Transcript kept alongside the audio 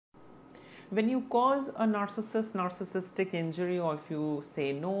when you cause a narcissistic injury, or if you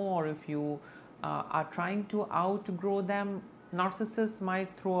say no, or if you are trying to outgrow them, narcissists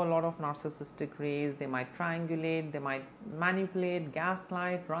might throw a lot of narcissistic rays. They might triangulate, they might manipulate,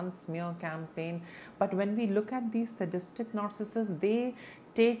 gaslight, run smear campaign. But when we look at these sadistic narcissists, they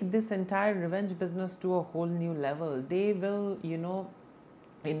take this entire revenge business to a whole new level. They will,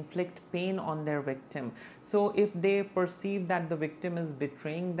 inflict pain on their victim. So if they perceive that the victim is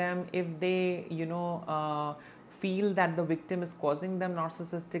betraying them, if they feel that the victim is causing them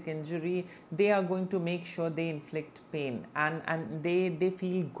narcissistic injury, they are going to make sure they inflict pain, and they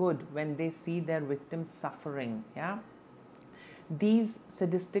feel good when they see their victim suffering. Yeah, these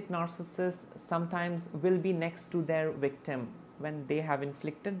sadistic narcissists sometimes will be next to their victim. When they have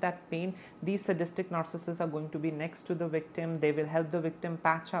inflicted that pain, these sadistic narcissists are going to be next to the victim. They will help the victim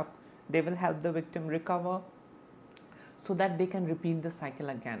patch up. They will help the victim recover, so that they can repeat the cycle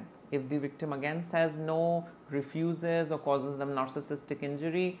again. If the victim again says no, refuses, or causes them narcissistic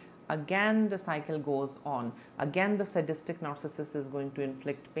injury, again the cycle goes on. Again the sadistic narcissist is going to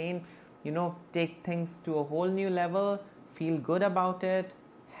inflict pain, take things to a whole new level, feel good about it,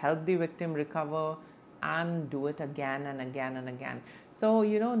 help the victim recover, and do it again and again and again. So,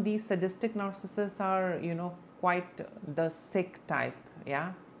 these sadistic narcissists are, quite the sick type.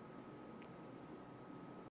 Yeah.